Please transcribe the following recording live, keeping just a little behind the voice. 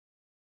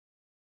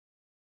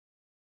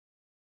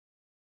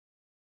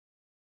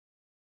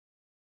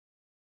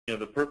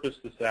the purpose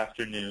this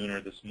afternoon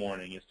or this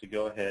morning is to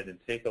go ahead and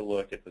take a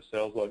look at the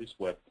SalesLogix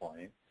web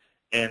client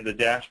and the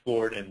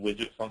dashboard and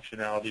widget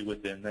functionality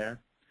within there.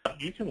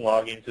 You can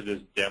log into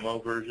this demo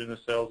version of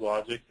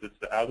SalesLogix. It's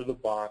the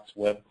out-of-the-box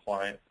web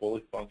client,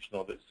 fully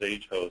functional, that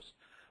Sage hosts.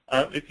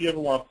 If you ever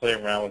want to play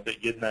around with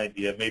it, get an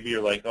idea. Maybe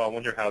you're like, oh, I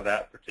wonder how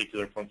that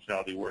particular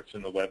functionality works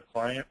in the web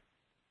client.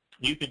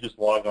 You can just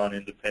log on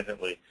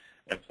independently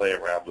and play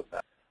around with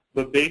that.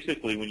 But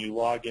basically, when you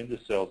log into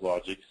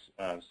SalesLogix,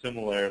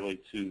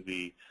 similarly to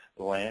the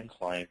LAN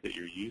client that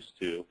you're used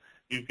to,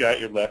 you've got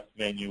your left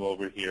menu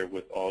over here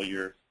with all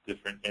your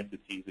different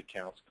entities,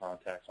 accounts,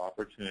 contacts,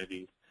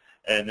 opportunities,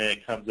 and then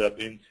it comes up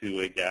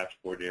into a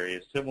dashboard area,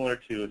 similar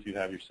to if you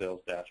have your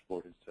sales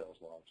dashboard in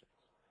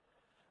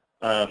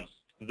SalesLogix.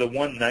 The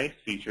one nice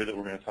feature that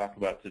we're going to talk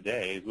about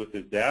today is with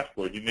this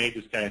dashboard, you may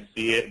just kind of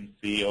see it and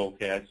see,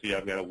 okay, I see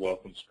I've got a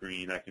welcome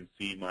screen. I can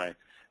see my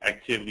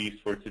activities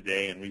for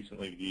today and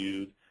recently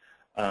viewed.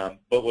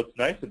 But what's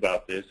nice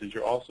about this is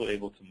you're also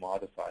able to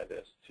modify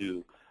this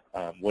to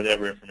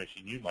whatever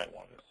information you might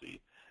want to see.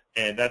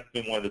 And that's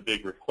been one of the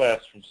big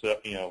requests from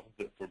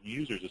from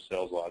users of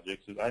SalesLogix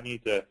is I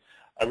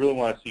really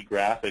want to see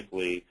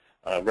graphically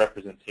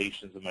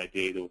representations of my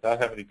data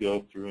without having to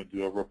go through and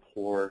do a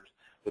report,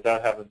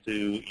 without having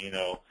to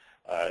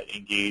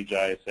engage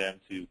ISM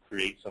to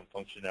create some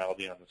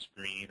functionality on the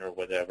screen or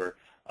whatever.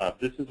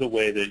 This is a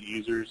way that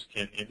users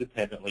can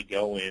independently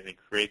go in and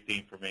create the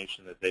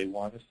information that they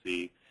want to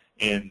see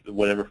in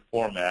whatever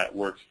format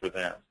works for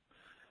them.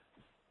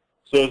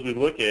 So as we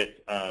look at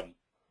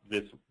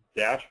this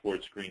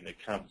dashboard screen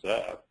that comes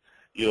up,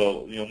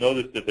 you'll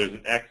notice that there's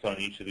an X on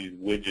each of these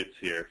widgets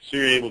here. So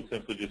you're able to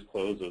simply just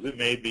close those. It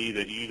may be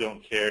that you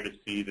don't care to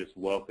see this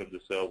welcome to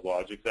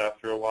SalesLogix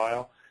after a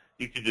while.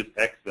 You can just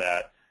X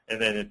that,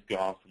 and then it's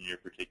gone from your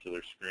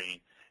particular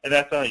screen. And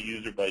that's on a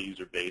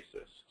user-by-user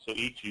basis. So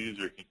each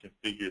user can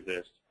configure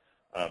this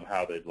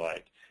how they'd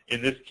like.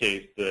 In this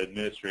case, the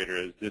administrator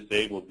has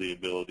disabled the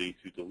ability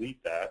to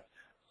delete that.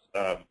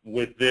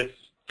 With this,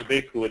 so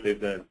basically what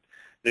they've done,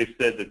 they've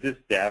said that this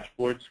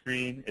dashboard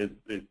screen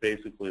is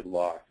basically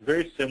locked.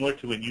 Very similar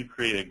to when you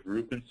create a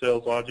group in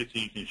SalesLogix, so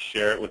you can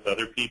share it with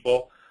other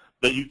people,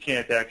 but you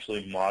can't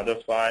actually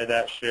modify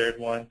that shared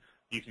one.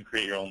 You can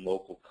create your own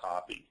local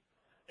copy,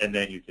 and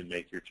then you can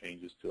make your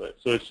changes to it.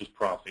 So it's just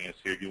prompting us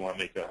here, do you want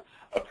to make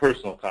a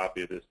personal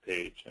copy of this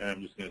page? And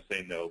I'm just going to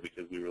say no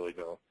because we really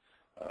don't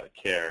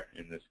care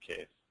in this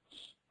case.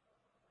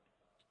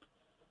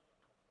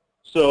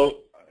 So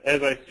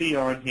as I see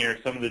on here,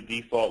 some of the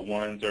default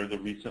ones are the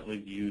recently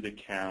viewed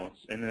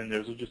accounts, and then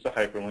there's just a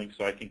hyperlink,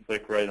 so I can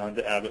click right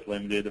onto Abbott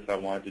Limited if I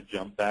wanted to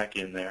jump back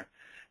in there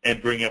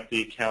and bring up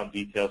the account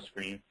detail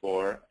screen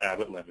for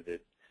Abbott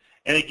Limited.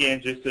 And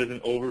again, just as an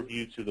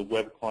overview to the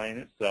web client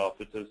itself,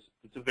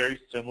 it's a very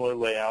similar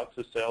layout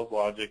to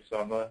SalesLogix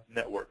on the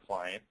network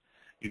client.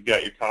 You've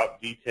got your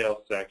top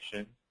detail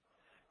section.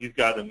 You've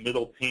got a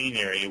middle pane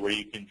area where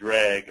you can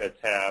drag a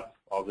tab.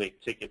 I'll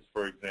take tickets,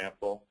 for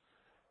example,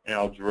 and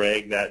I'll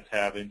drag that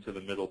tab into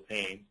the middle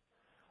pane,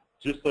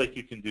 just like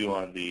you can do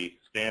on the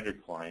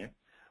standard client.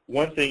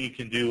 One thing you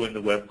can do in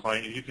the web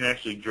client is you can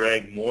actually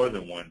drag more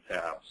than one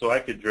tab. So I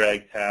could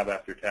drag tab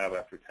after tab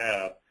after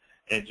tab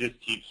and just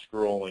keep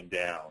scrolling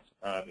down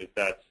if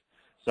that's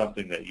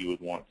something that you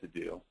would want to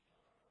do.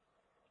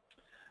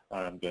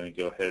 I'm going to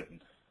go ahead and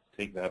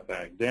take that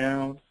back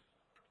down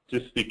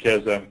just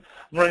because I'm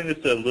running this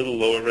at a little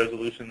lower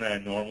resolution than I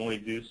normally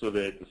do so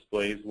that it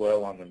displays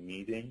well on the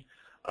meeting.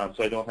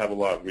 So I don't have a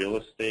lot of real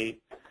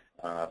estate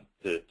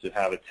to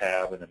have a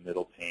tab in the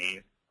middle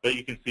pane. But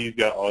you can see you've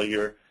got all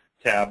your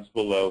tabs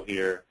below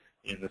here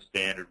in the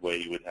standard way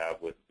you would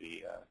have with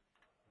the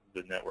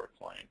network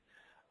client.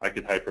 I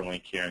could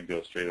hyperlink here and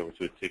go straight over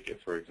to a ticket,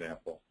 for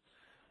example.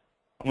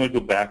 I'm going to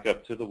go back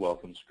up to the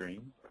welcome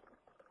screen.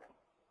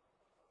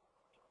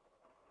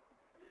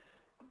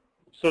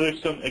 So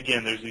there's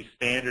there's these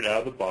standard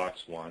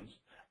out-of-the-box ones.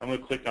 I'm going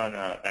to click on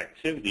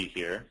activity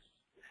here.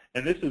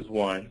 And this is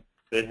one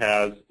that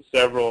has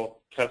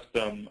several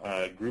custom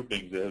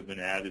groupings that have been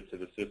added to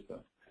the system.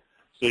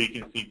 So you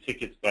can see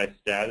tickets by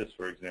status,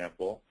 for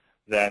example.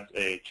 That's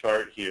a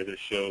chart here that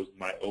shows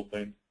my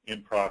open,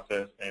 in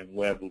process, and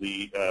web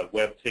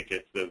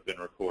tickets that have been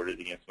recorded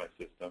against my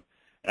system.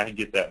 And I can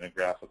get that in a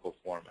graphical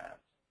format.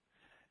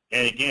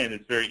 And again,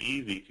 it's very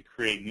easy to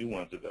create new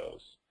ones of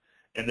those.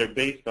 And they're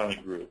based on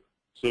a group.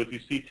 So if you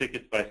see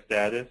tickets by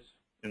status,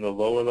 in the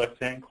lower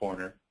left-hand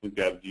corner, we've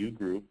got View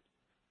Group.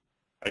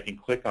 I can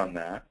click on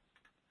that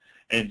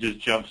and just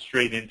jump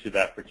straight into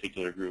that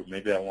particular group.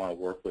 Maybe I want to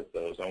work with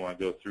those. I want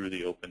to go through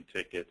the open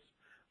tickets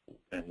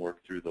and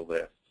work through the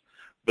list.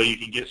 But you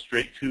can get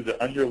straight to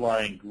the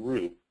underlying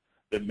group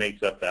that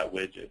makes up that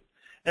widget.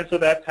 And so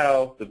that's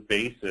how the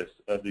basis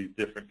of these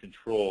different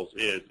controls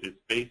is. It's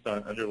based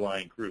on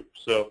underlying groups.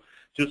 So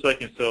just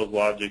like in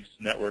SalesLogix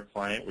network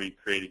client where you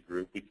create a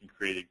group, we can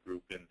create a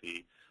group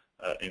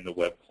in the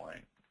web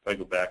client. If I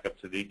go back up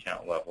to the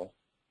account level,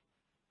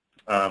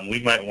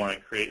 we might want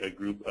to create a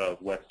group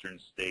of Western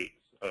states,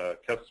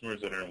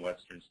 customers that are in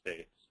Western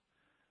states.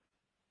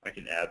 I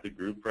can add the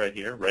group right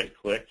here,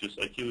 right-click, just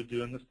like you would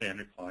do in the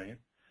standard client.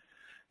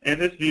 And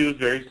this view is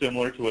very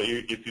similar to what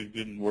if you've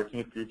been working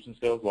with groups in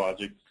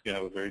SalesLogix, it's going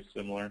to have a very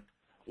similar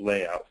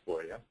layout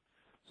for you.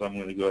 So I'm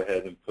going to go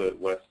ahead and put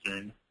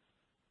Western,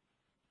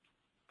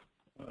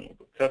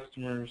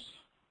 customers,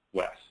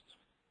 West.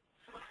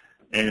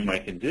 And in my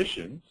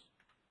conditions,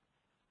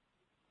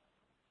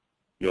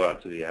 go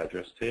out to the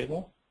address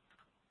table.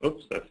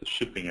 Oops, that's the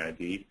shipping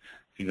ID.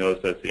 If you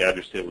notice, that's the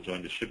address table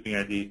joined the shipping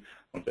ID.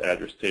 I want the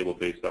address table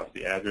based off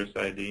the address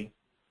ID.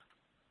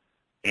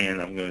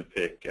 And I'm going to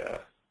pick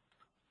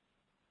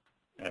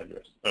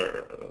address,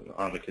 or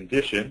on the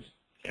conditions,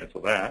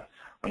 cancel that.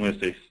 I'm going to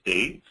say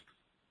state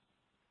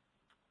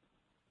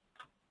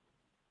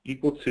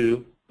equal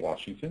to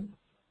Washington.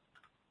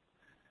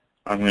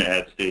 I'm going to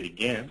add state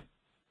again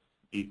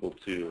equal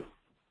to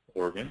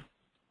Oregon.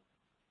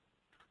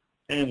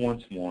 And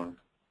once more,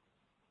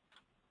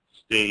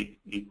 state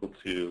equal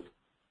to,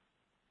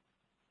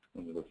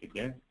 let me look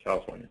again,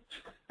 California.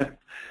 So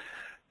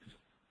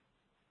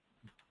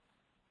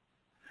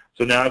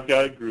now I've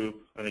got a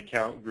group, an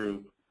account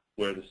group,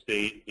 where the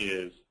state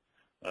is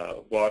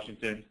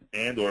Washington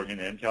and Oregon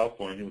and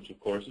California, which of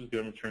course is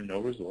going to return no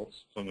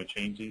results. So I'm going to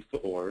change these to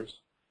ORs,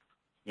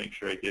 make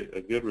sure I get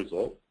a good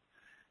result.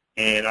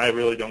 And I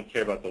really don't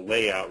care about the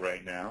layout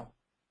right now.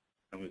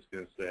 I'm just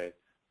going to say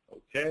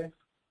OK.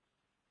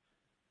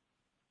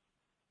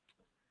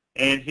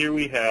 And here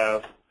we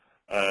have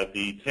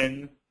the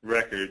 10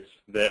 records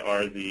that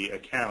are the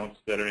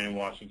accounts that are in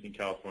Washington,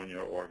 California,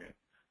 or Oregon.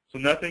 So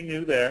nothing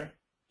new there,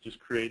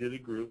 just created a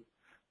group.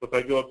 But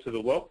if I go up to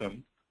the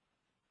welcome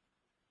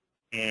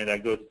and I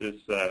go to this,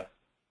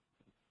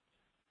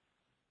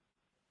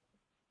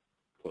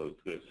 close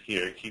this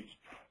here, it keeps,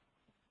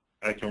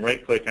 I can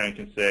right click and I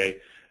can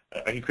say,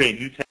 I can create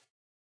new tab,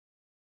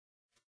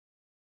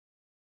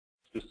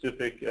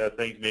 specific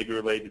things maybe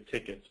related to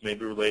tickets,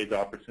 maybe related to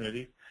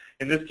opportunities.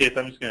 In this case,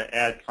 I'm just going to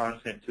add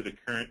content to the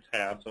current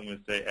tab, so I'm going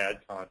to say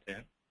add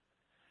content.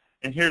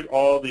 And here's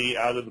all the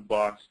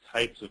out-of-the-box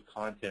types of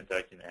content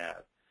I can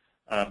add.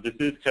 This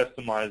is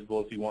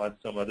customizable. If you want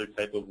some other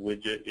type of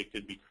widget, it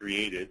could be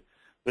created.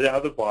 But out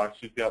of the box,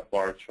 you've got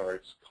bar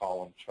charts,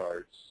 column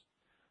charts,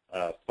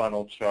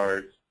 funnel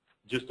charts,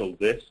 just a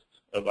list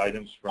of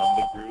items from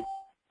the group,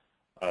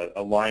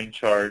 a line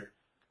chart,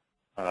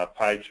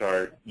 pie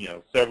chart,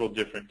 several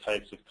different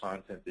types of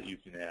content that you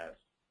can add.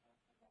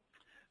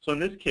 So in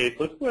this case,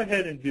 let's go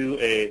ahead and do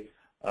a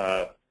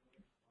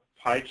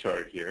pie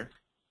chart here.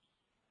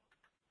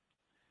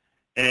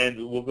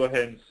 And we'll go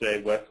ahead and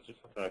say West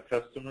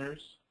customers.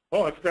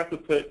 Oh, I forgot to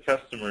put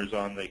customers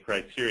on the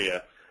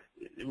criteria.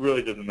 It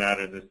really doesn't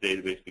matter in this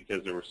database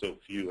because there were so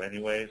few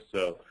anyway.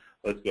 So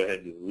let's go ahead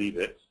and just leave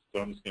it.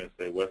 So I'm just going to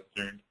say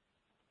Western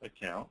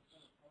accounts.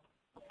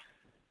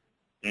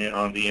 And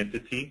on the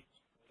entity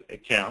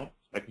account,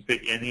 I can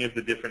pick any of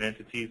the different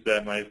entities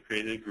that I might have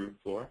created a group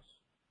for.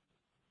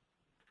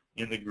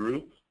 In the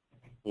group,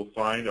 we'll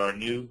find our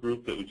new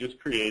group that we just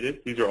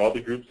created. These are all the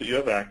groups that you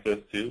have access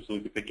to, so we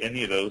can pick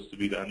any of those to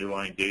be the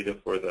underlying data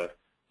for the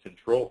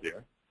control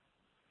here.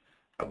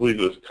 I believe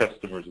it was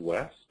Customers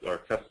West, or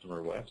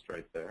Customer West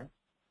right there.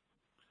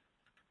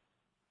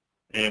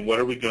 And what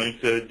are we going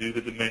to do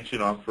the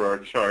dimension on for our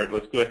chart?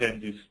 Let's go ahead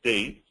and do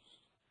states.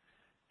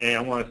 And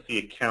I want to see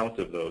a count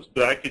of those.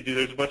 But I could do,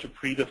 there's a bunch of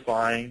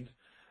predefined,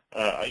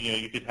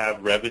 you could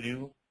have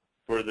revenue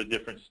for the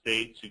different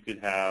states. You could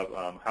have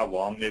how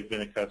long they've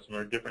been a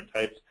customer, different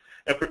types.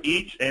 And for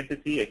each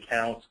entity,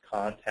 accounts,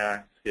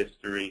 contacts,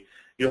 history,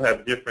 you'll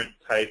have different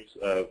types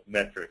of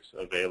metrics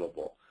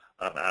available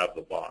out of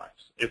the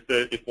box.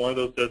 If one of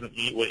those doesn't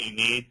meet what you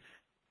need,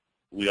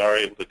 we are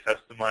able to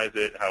customize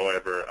it.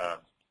 However,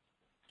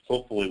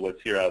 hopefully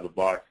what's here out of the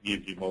box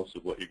gives you most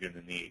of what you're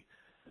going to need.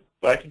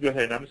 But I can go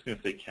ahead and I'm just going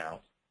to say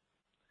count.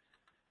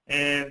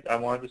 And I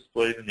want to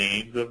display the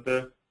names of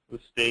the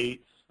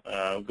states.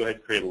 We'll go ahead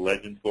and create a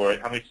legend for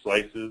it. How many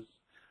slices?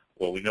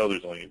 Well, we know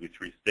there's only going to be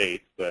 3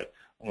 states, but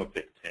I'm going to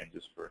pick 10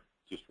 just for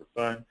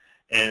fun.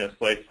 And a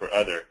slice for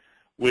other,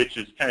 which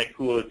is kind of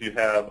cool if you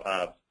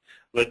have,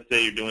 let's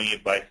say you're doing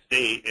it by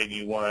state and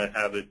you want to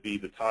have it be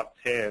the top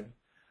 10,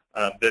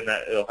 then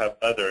it'll have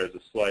other as a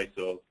slice,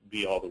 so it'll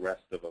be all the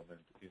rest of them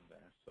in there.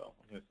 So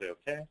I'm going to say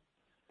OK.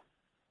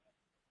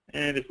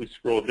 And if we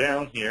scroll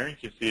down here, you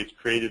can see it's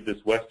created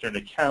this Western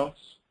accounts.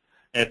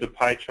 And at the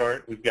pie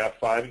chart, we've got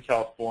 5 in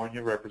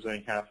California,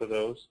 representing half of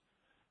those,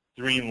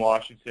 3 in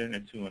Washington,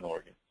 and 2 in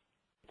Oregon.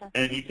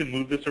 And you can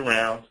move this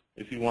around.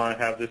 If you want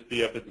to have this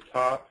be up at the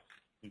top,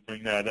 you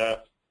bring that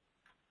up.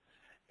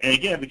 And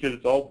again, because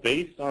it's all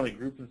based on a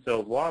group in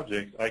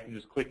SalesLogix, I can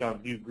just click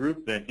on View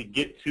Group then to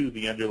get to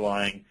the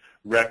underlying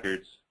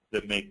records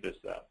that make this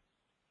up.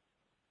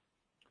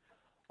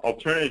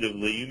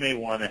 Alternatively, you may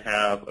want to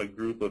have a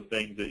group of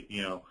things that,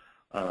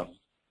 let's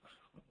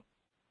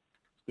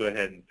go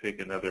ahead and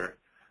pick another.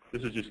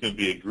 This is just going to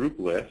be a group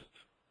list.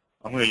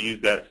 I'm going to use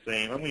that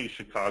same. I'm going to use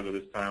Chicago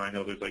this time. I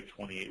know there's like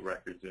 28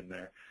 records in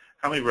there.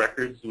 How many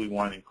records do we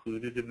want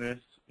included in this?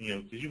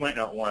 Because you might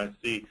not want to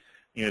see,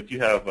 if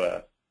you have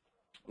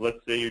let's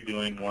say you're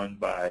doing one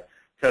by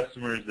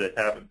customers that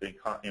haven't been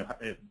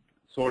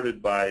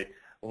sorted by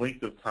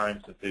length of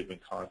time since they've been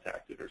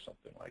contacted or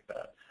something like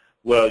that.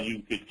 Well,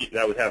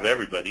 that would have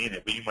everybody in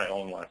it, but you might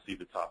only want to see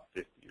the top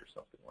 50 or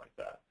something like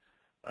that.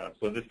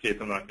 So in this case,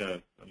 I'm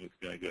just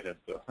going to go ahead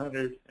and put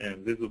 100 and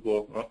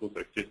visible. Oh, looks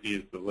like 50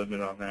 is the limit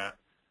on that.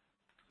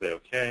 Say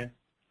OK.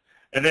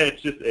 And then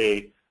it's just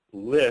a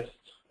list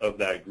of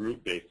that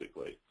group,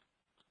 basically.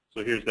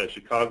 So here's that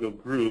Chicago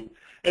group.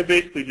 It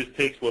basically just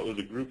takes what was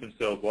a group in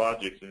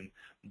SalesLogix and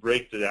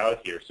breaks it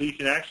out here. So you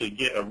can actually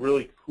get a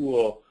really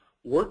cool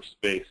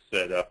workspace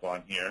set up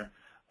on here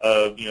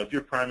of, if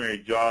your primary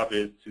job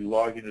is to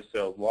log into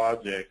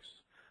SalesLogix,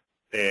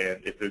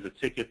 and if there's a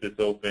ticket that's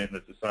open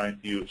that's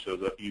assigned to you, it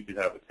shows up. You could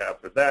have a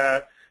tab for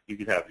that. You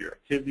could have your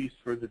activities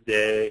for the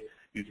day.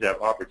 You could have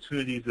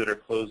opportunities that are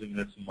closing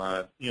this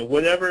month.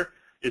 Whatever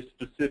is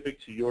specific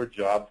to your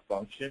job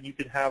function, you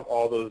could have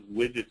all those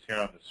widgets here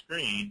on the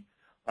screen.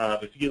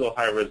 If you get a little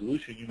higher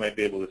resolution, you might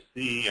be able to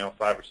see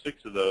 5 or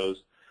 6 of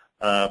those,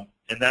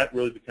 and that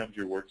really becomes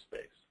your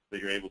workspace. So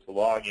you're able to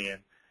log in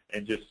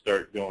and just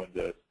start going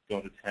to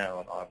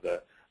town on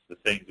the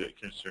things that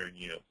concern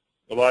you.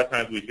 A lot of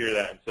times we hear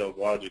that in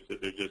SalesLogix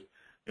that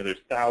there's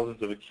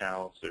thousands of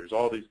accounts, there's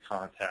all these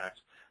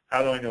contacts.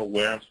 How do I know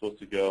where I'm supposed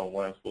to go and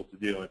what I'm supposed to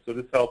do? And so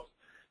this helps,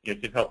 can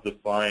help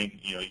define,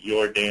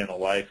 your day in the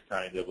life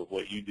kind of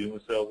what you do in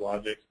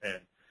SalesLogix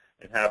and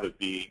have it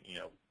be,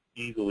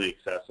 easily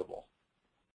accessible.